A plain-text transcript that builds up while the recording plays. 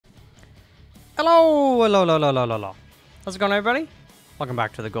Hello, hello, hello, hello, hello, hello. How's it going, everybody? Welcome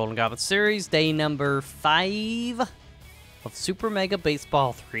back to the Golden Goblet series, day number 5 of Super Mega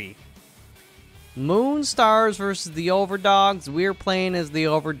Baseball 3. Moonstars versus the Overdogs. We're playing as the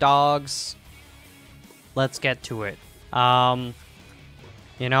Overdogs. Let's get to it. You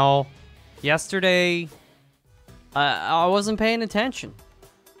know, yesterday I wasn't paying attention.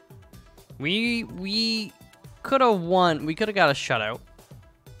 We could have won. We could have got a shutout.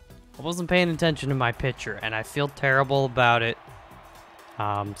 I wasn't paying attention to my pitcher, and I feel terrible about it.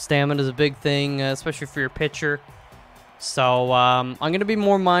 Stamina is a big thing, especially for your pitcher. So I'm going to be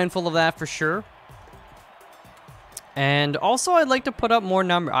more mindful of that for sure. And also, I'd like to put up more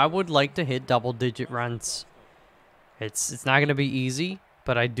number. I would like to hit double-digit runs. It's not going to be easy,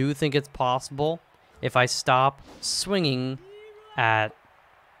 but I do think it's possible if I stop swinging at,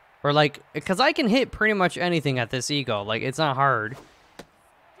 or like, because I can hit pretty much anything at this ego. Like, it's not hard.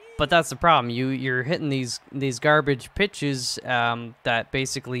 But that's the problem. You're hitting these garbage pitches that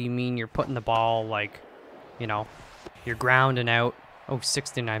basically mean you're putting the ball, like, you know, you're grounding out. Oh,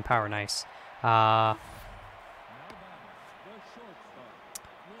 69 power, nice. Yeah,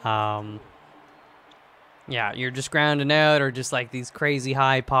 you're just grounding out, or just like these crazy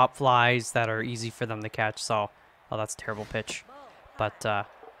high pop flies that are easy for them to catch. So, oh, that's a terrible pitch. But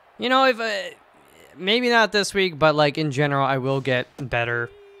you know, if maybe not this week, but like in general, I will get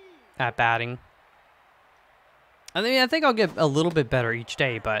better at batting. I mean, I think I'll get a little bit better each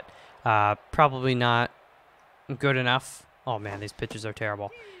day, but probably not good enough. Oh man, these pitches are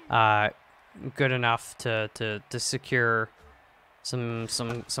terrible. Good enough to secure some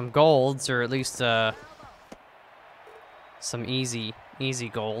golds, or at least some easy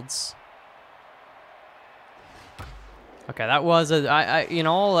golds. Okay, that was you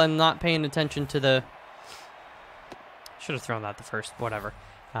know, I'm not paying attention to the. Should have thrown that the first. Whatever.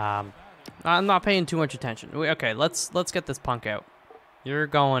 I'm not paying too much attention. Okay, let's get this punk out. You're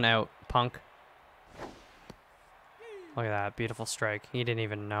going out, punk. Look at that, beautiful strike. He didn't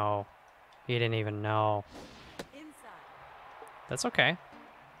even know. He didn't even know. That's okay.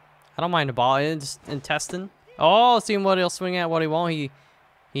 I don't mind a ball. It's intestine. Oh, seeing what he'll swing at, what he won't.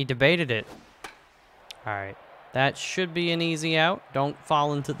 He debated it. All right, that should be an easy out. Don't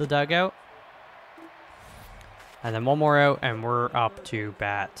fall into the dugout. And then one more out, and we're up to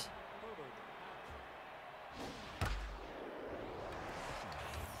bat.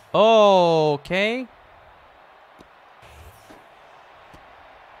 Okay.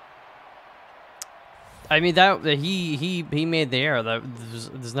 I mean, that he made the error.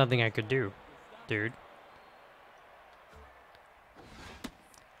 There's nothing I could do, dude.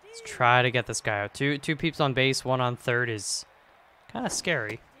 Let's try to get this guy out. Two peeps on base, one on third is kind of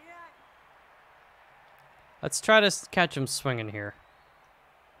scary. Let's try to catch him swinging here.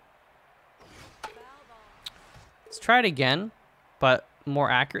 Let's try it again, but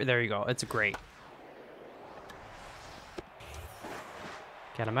more accurate. There you go. It's great.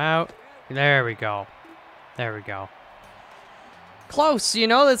 Get him out. There we go. There we go. Close, you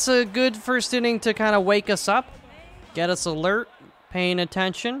know, that's a good first inning to kind of wake us up. Get us alert, paying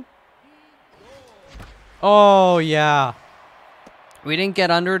attention. Oh, yeah. We didn't get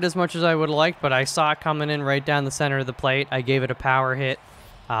under it as much as I would have liked, but I saw it coming in right down the center of the plate. I gave it a power hit.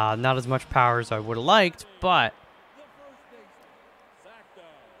 Not as much power as I would have liked, but...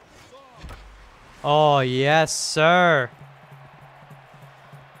 Oh, yes, sir.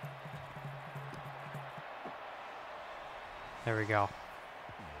 There we go.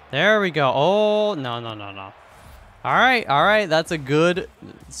 There we go. Oh, no, no, no, no. All right. That's a good,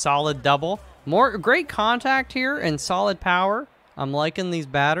 solid double. Great contact here and solid power. I'm liking these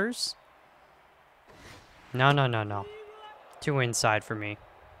batters. No, no, no, no. Too inside for me.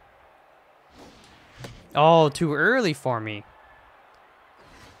 Oh, too early for me.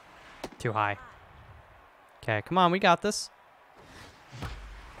 Too high. Okay, come on, we got this.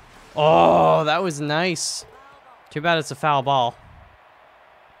 Oh, that was nice. Too bad it's a foul ball.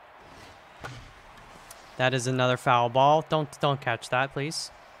 That is another foul ball. Don't catch that, please.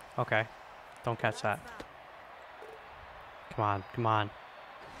 Okay. Don't catch that. Come on, come on.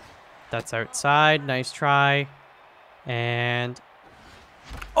 That's outside. Nice try. And...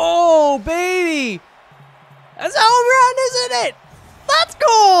 Oh, baby! That's a home run, isn't it? Let's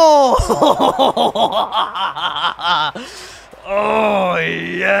go! Oh,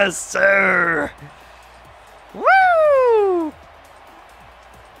 yes, sir! Woo!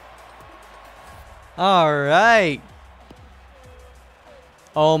 All right.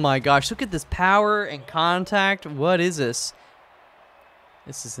 Oh my gosh, look at this power and contact. What is this?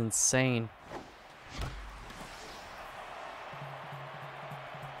 This is insane.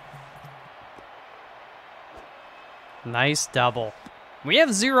 Nice double. We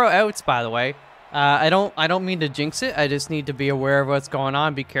have 0 outs, by the way. I don't mean to jinx it. I just need to be aware of what's going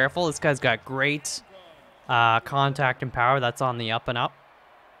on. Be careful. This guy's got great contact and power. That's on the up and up.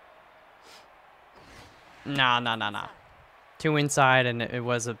 Nah. 2 inside, and it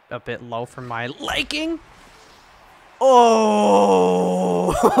was a bit low for my liking.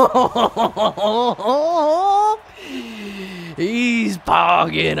 Oh! He's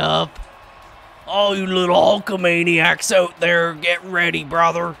pogging up. Oh, you little Hulkamaniacs out there, get ready,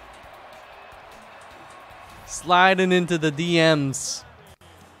 brother. Sliding into the DMs.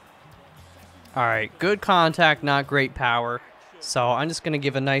 All right, good contact, not great power. So I'm just going to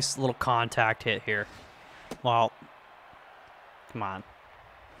give a nice little contact hit here. Well, come on.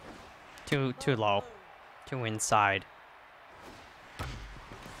 Too low. Too inside.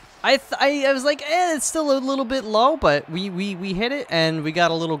 I was like, it's still a little bit low, but we hit it and we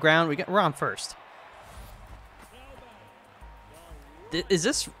got a little ground. We're on first. Is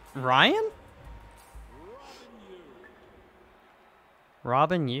this Ryan?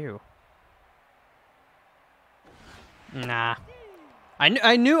 Robin Yu. Nah.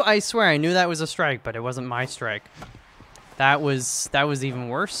 I swear I knew that was a strike, but it wasn't my strike. That was even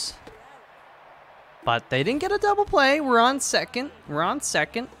worse. But they didn't get a double play. We're on second.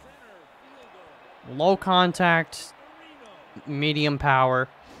 Low contact, medium power.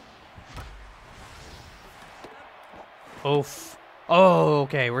 Oof. Oh,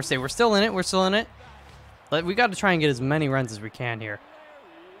 okay. We're still in it. We got to try and get as many runs as we can here.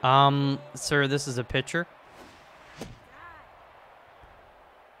 Sir, this is a pitcher.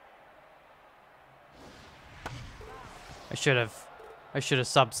 I should have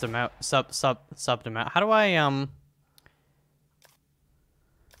subbed him out. Subbed him out. How do I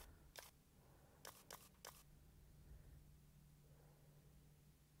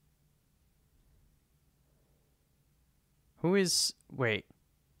Who is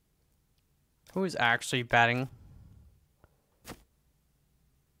actually batting?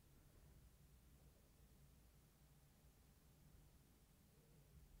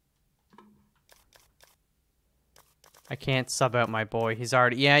 I can't sub out my boy. He's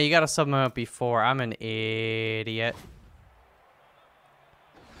already... Yeah, you gotta sub him out before. I'm an idiot.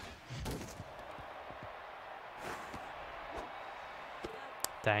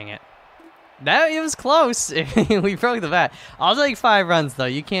 Dang it. It was close. We broke the bat. I'll take 5 runs, though.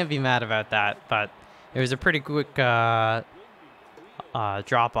 You can't be mad about that. But it was a pretty quick drop-off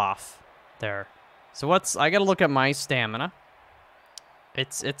there. So I gotta look at my stamina.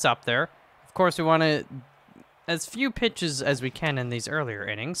 It's up there. Of course, we want to... as few pitches as we can in these earlier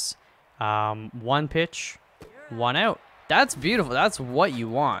innings. 1 pitch, 1 out. That's beautiful. That's what you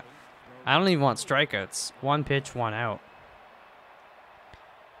want. I don't even want strikeouts. 1 pitch, 1 out.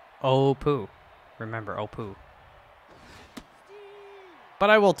 Oh, poo. Remember, oh, poo. But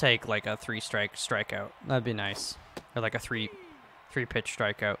I will take like a 3-strikeout. That'd be nice. Or like a 3-pitch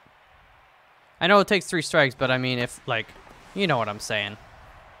strikeout. I know it takes 3 strikes, but I mean, if like, you know what I'm saying.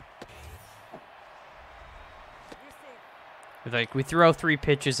 Like, we throw 3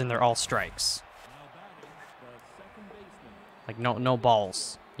 pitches and they're all strikes. Like, no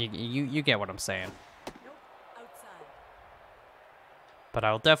balls. You get what I'm saying. But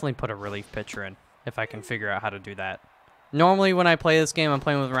I'll definitely put a relief pitcher in if I can figure out how to do that. Normally, when I play this game, I'm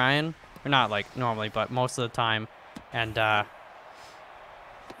playing with Ryan. Or not like normally, but most of the time. And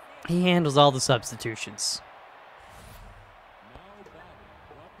he handles all the substitutions.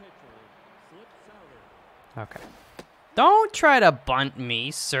 Okay. Don't try to bunt me,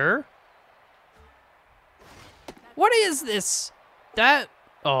 sir. What is this?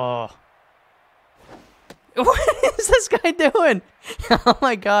 Oh. What is this guy doing? Oh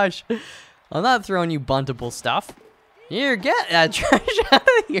my gosh. I'm not throwing you buntable stuff. Here, get that trash out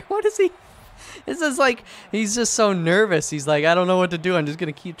of here. What is he? This is like, he's just so nervous. He's like, I don't know what to do. I'm just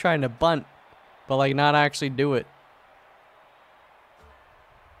going to keep trying to bunt. But like, not actually do it.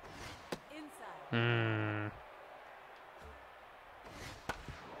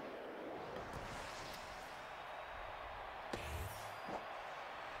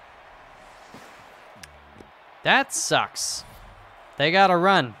 That sucks. They gotta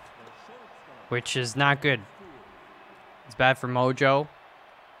run, which is not good. It's bad for mojo.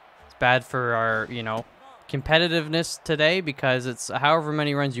 It's bad for our, competitiveness today because it's however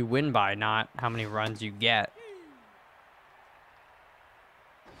many runs you win by, not how many runs you get.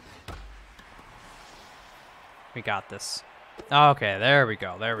 We got this. Okay, there we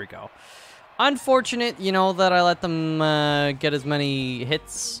go. There we go. Unfortunate, that I let them get as many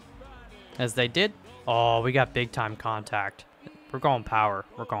hits as they did. Oh, we got big time contact. We're going power.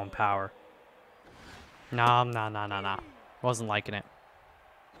 We're going power. No, no, no, no, no. Wasn't liking it.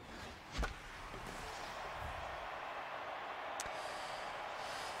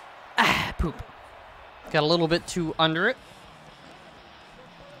 Ah, poop. Got a little bit too under it.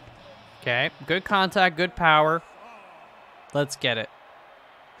 Okay, good contact, good power. Let's get it.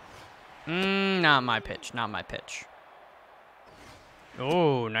 Not my pitch, not my pitch.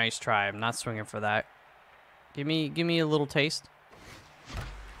 Oh, nice try. I'm not swinging for that. Give me a little taste.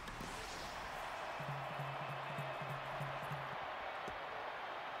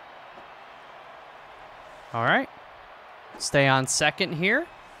 All right. Stay on second here.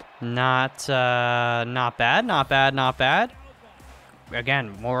 Not bad, not bad, not bad.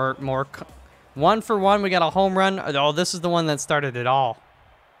 Again, more 1 for 1. We got a home run. Oh, this is the one that started it all.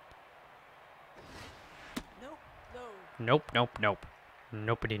 Nope, nope, nope.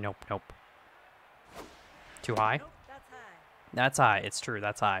 Nopey, nope, nope. Too high? Nope, that's high. That's high. It's true.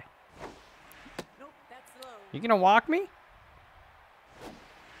 That's high. Nope, that's low. You gonna walk me?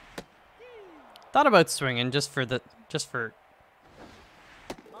 Thought about swinging just for. Ball for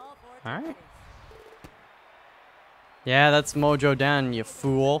All right. base. Yeah, that's mojo down, you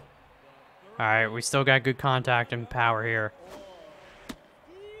fool. All right, we still got good contact and power here.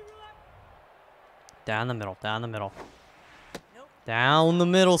 Down the middle. Down the middle. Nope. Down the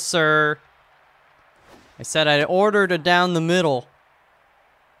middle, sir. I said I ordered a down the middle.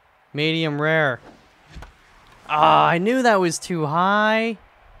 Medium rare. Ah, I knew that was too high.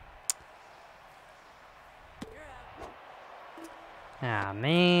 Ah,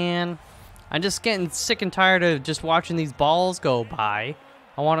 man. I'm just getting sick and tired of just watching these balls go by.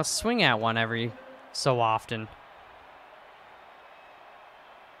 I want to swing at one every so often.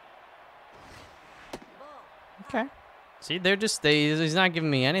 Okay. See, he's not giving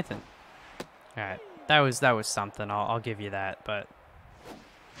me anything. All right. That was something. I'll give you that, but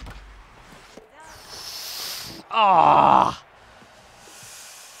ah.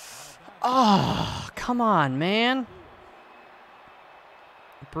 Oh, come on, man.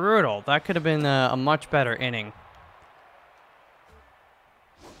 Brutal. That could have been a much better inning.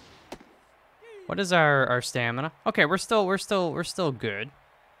 What is our stamina? Okay, we're still good.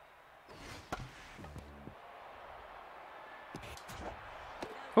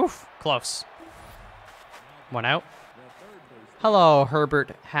 Oof, close. One out. Hello,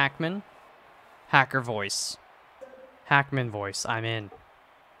 Herbert Hackman. Hacker voice. Hackman voice. I'm in.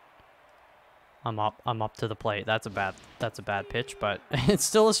 I'm up to the plate. That's a bad pitch, but it's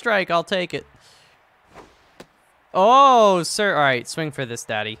still a strike. I'll take it. Oh, sir. All right, swing for this,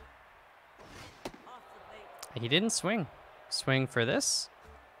 daddy. He didn't swing. Swing for this.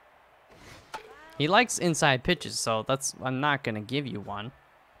 He likes inside pitches, so I'm not going to give you one.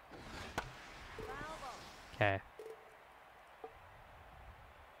 Okay.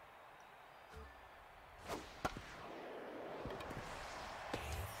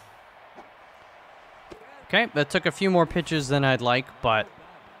 Okay, that took a few more pitches than I'd like, but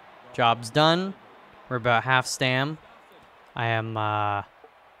job's done. We're about half stam. I am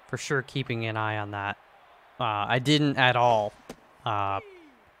for sure keeping an eye on that. I didn't at all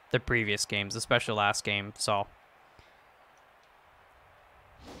the previous games, especially last game, so.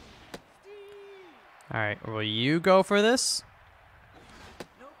 All right, will you go for this?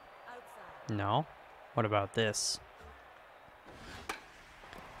 Nope, outside. No. What about this?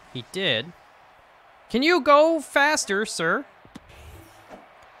 He did. Can you go faster, sir?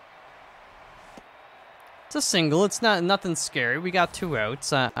 It's a single. It's nothing scary. We got 2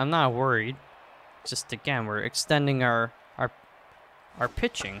 outs. I'm not worried. Just again, we're extending our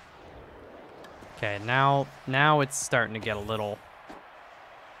pitching. Okay, now it's starting to get a little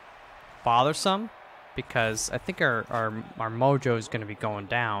bothersome because I think our mojo is going to be going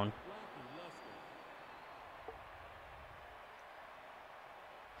down.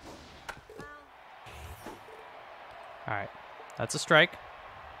 All right, that's a strike.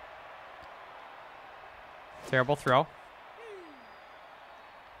 Terrible throw.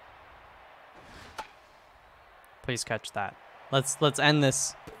 Please catch that. Let's end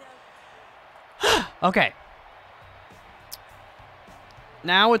this. Okay.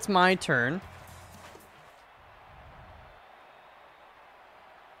 Now it's my turn.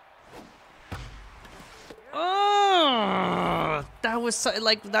 Oh, that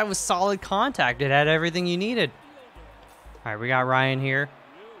was solid contact. It had everything you needed. All right, we got Ryan here.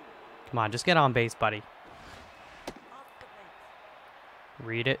 Come on, just get on base, buddy.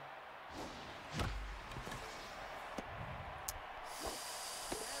 Read it.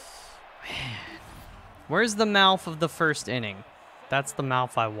 Man. Where's the MALF of the first inning? That's the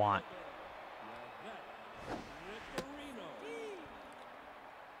MALF I want.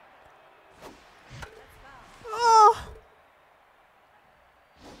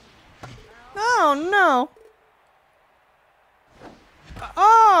 no.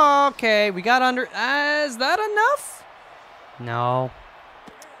 Oh, okay. We got under. Is that enough? No.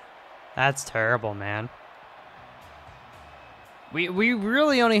 That's terrible, man. We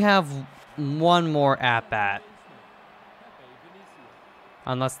really only have one more at-bat.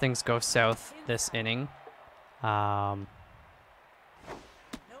 Unless things go south this inning. Nope,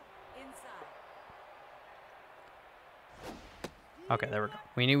 inside. Okay, there we go.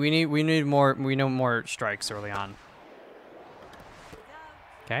 We need more strikes early on.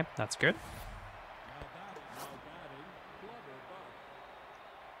 Okay, that's good.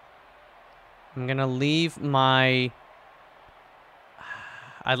 I'm gonna leave my.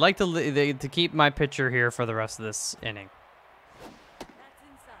 I'd like to keep my pitcher here for the rest of this inning. That's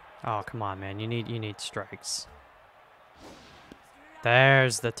inside. Oh, come on, man. You need strikes.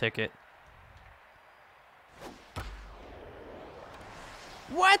 There's the ticket.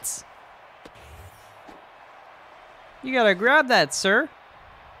 What? You gotta grab that, sir.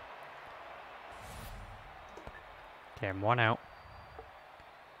 Okay, I'm one out.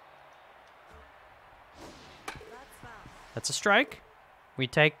 That's foul. That's a strike. We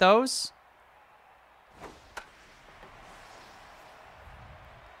take those.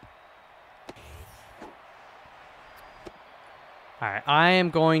 All right, I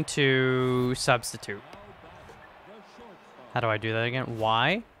am going to substitute. How do I do that again?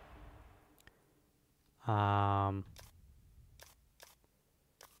 Y.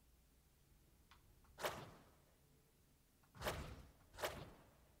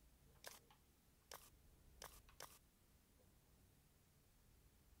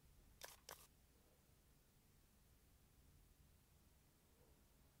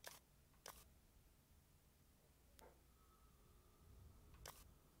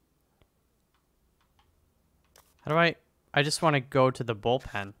 How do I just want to go to the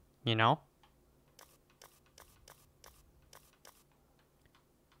bullpen, you know?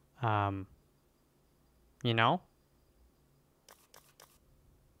 You know?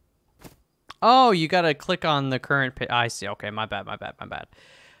 Oh, you gotta click on the current I see. Okay, my bad.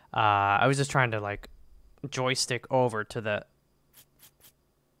 I was just trying to, like, joystick over to the...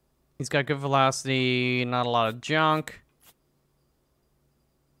 He's got good velocity, not a lot of junk.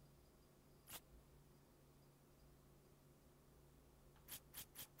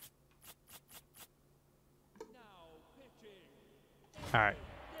 All right,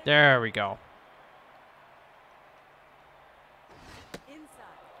 there we go. Inside.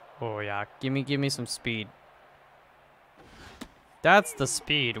 Oh yeah, give me some speed. That's the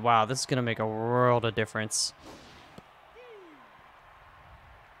speed. Wow, this is gonna make a world of difference.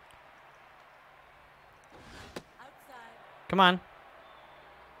 Outside. Come on,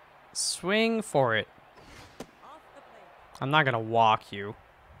 swing for it. Off the plate. I'm not gonna walk you.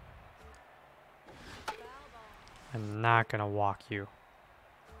 Foul ball. I'm not gonna walk you.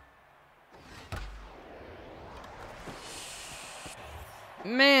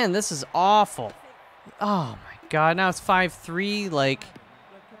 Man, this is awful. Oh my god, now it's 5-3, like...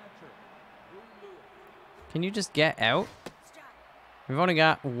 Can you just get out? Strike. We've only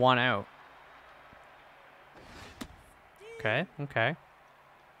got one out. Okay, okay.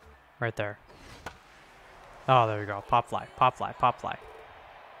 Right there. Oh, there we go. Pop fly, pop fly, pop fly.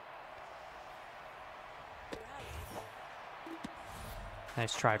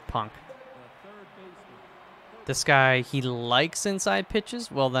 Nice try, punk. This guy, he likes inside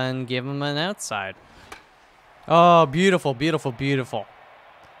pitches? Well, then give him an outside. Oh, beautiful, beautiful, beautiful.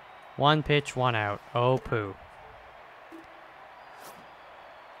 One pitch, one out. Oh, poo.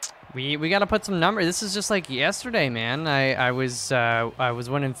 We got to put some numbers. This is just like yesterday, man. I was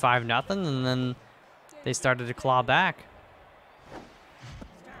winning 5-0, and then they started to claw back.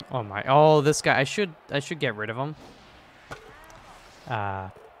 Oh my! Oh, this guy. I should get rid of him.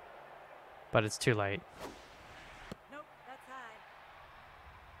 But it's too late. Nope, that's high.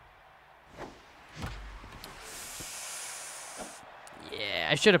 Yeah,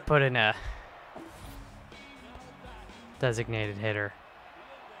 I should have put in a designated hitter.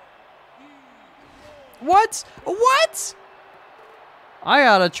 What? What? I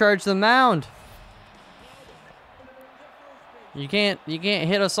oughta charge the mound. You can't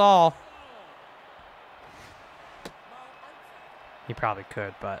hit us all. He probably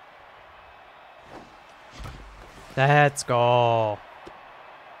could, but let's go. All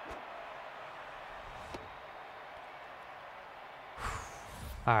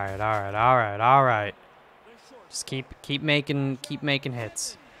right, all right, all right, all right. Just keep making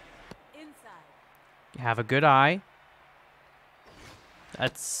hits. Inside. Have a good eye.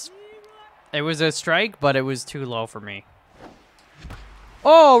 It was a strike, but it was too low for me.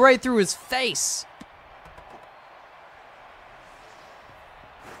 Oh, right through his face.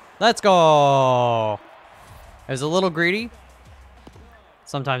 Let's go. It was a little greedy.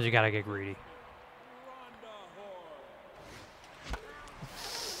 Sometimes you gotta get greedy.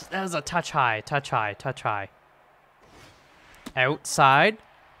 That was a touch high, touch high, touch high. Outside.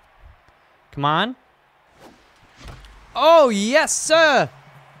 Come on. Oh, yes, sir.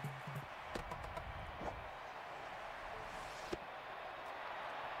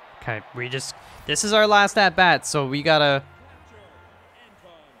 Okay, this is our last at bat, so we gotta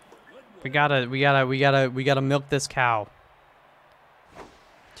milk this cow.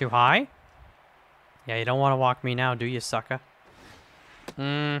 Too high? Yeah, you don't want to walk me now, do you, sucker?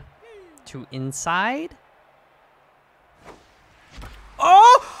 Too inside?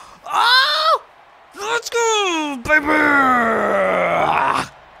 Oh! Oh! Let's go, baby!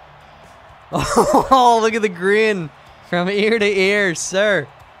 Oh, look at the grin from ear to ear, sir.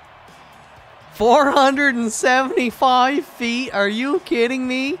 475 feet? Are you kidding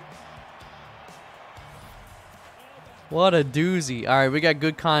me? What a doozy. All right, we got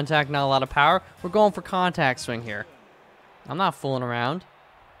good contact, not a lot of power. We're going for contact swing here. I'm not fooling around.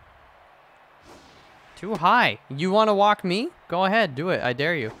 Too high. You want to walk me? Go ahead, do it. I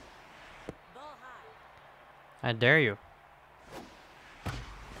dare you. I dare you.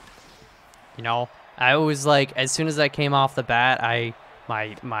 You know, I always like, as soon as I came off the bat,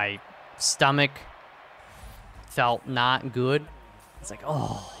 my stomach felt not good. It's like,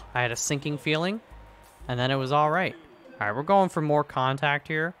 oh, I had a sinking feeling, and then it was all right. All right, we're going for more contact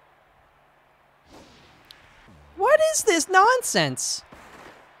here. What is this nonsense?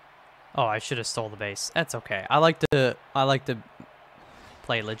 Oh, I should have stole the base. That's okay. I like to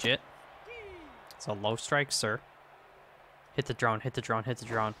play legit. It's a low strike, sir. Hit the drone, hit the drone, hit the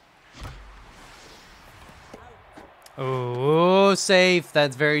drone. Oh, safe.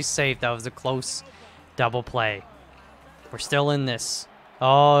 That's very safe. That was a close double play. We're still in this.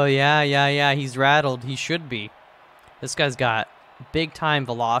 Oh, yeah. He's rattled. He should be. This guy's got big time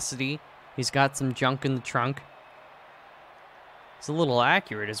velocity. He's got some junk in the trunk. He's a little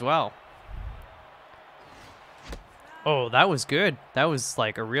accurate as well. Oh, that was good. That was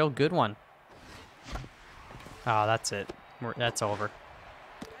like a real good one. Oh, that's it. That's over.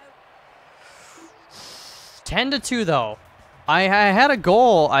 10-2 though. I had a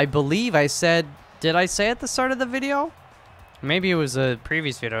goal, I believe I said, did I say at the start of the video? Maybe it was a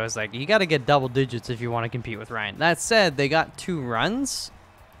previous video. I was like, you got to get double digits if you want to compete with Ryan. That said, they got 2 runs.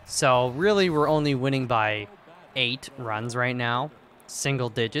 So really we're only winning by 8 runs right now. Single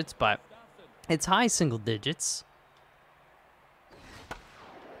digits, but it's high single digits.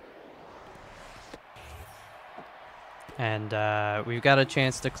 And we've got a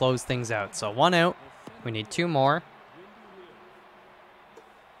chance to close things out. So 1 out. We need 2 more.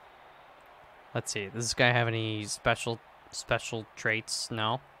 Let's see. Does this guy have any special traits?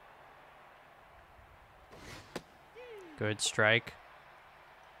 No. Good strike.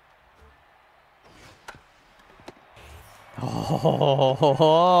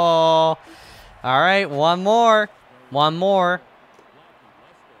 Oh. All right, 1 more. 1 more.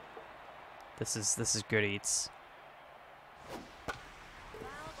 This is good eats.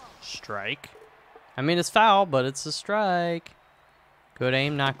 Strike. I mean, it's foul, but it's a strike. Good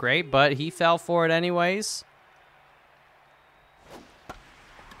aim, not great, but he fell for it anyways.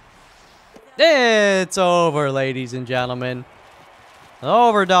 It's over, ladies and gentlemen.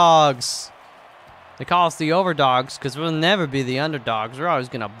 Overdogs. They call us the overdogs because we'll never be the underdogs. We're always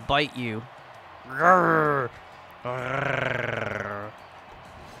going to bite you. Grrr. Grrr.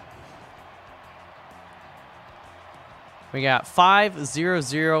 We got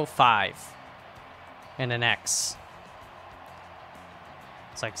 5005 and an X.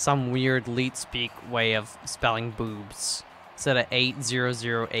 It's like some weird leet speak way of spelling boobs. Instead of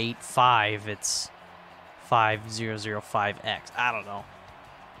 80085, it's 5005X. I don't know.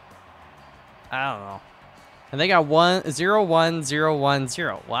 And they got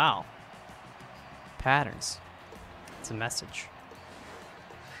 01010. Wow. Patterns. It's a message.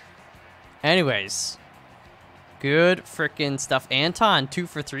 Anyways. Good freaking stuff. Anton, 2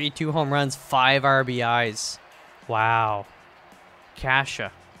 for 3, 2 home runs, 5 RBIs. Wow.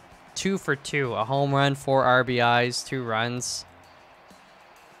 Kasha, 2 for 2, a home run, 4 RBIs, 2 runs.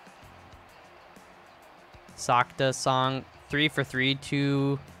 Sakta Song, 3 for 3,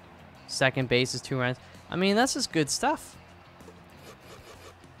 2 second bases, 2 runs. I mean, that's just good stuff.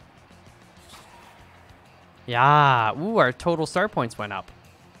 Yeah. Ooh, our total start points went up.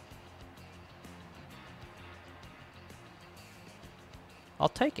 I'll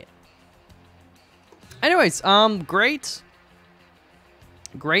take it. Anyways, great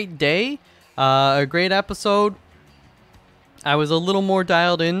day. A great episode. I was a little more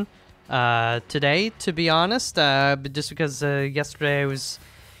dialed in today, to be honest, but just because yesterday I was,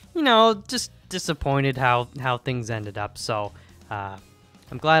 you know, just disappointed how things ended up. So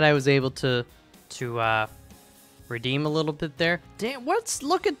I'm glad I was able to redeem a little bit there. Dan,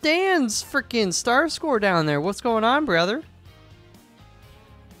 look at Dan's freaking star score down there. What's going on, brother?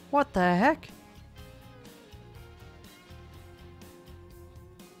 What the heck?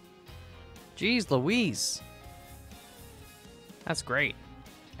 Jeez Louise. That's great.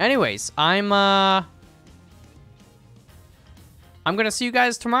 Anyways, I'm gonna see you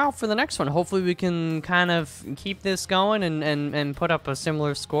guys tomorrow for the next one. Hopefully we can kind of keep this going and put up a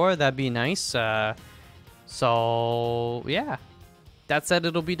similar score. That'd be nice. So yeah. That said,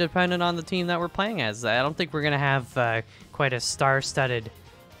 it'll be dependent on the team that we're playing as. I don't think we're gonna have quite a star-studded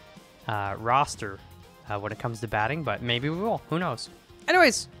roster when it comes to batting, but maybe we will. Who knows?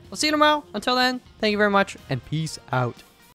 Anyways, we'll see you tomorrow. Until then, thank you very much, and peace out.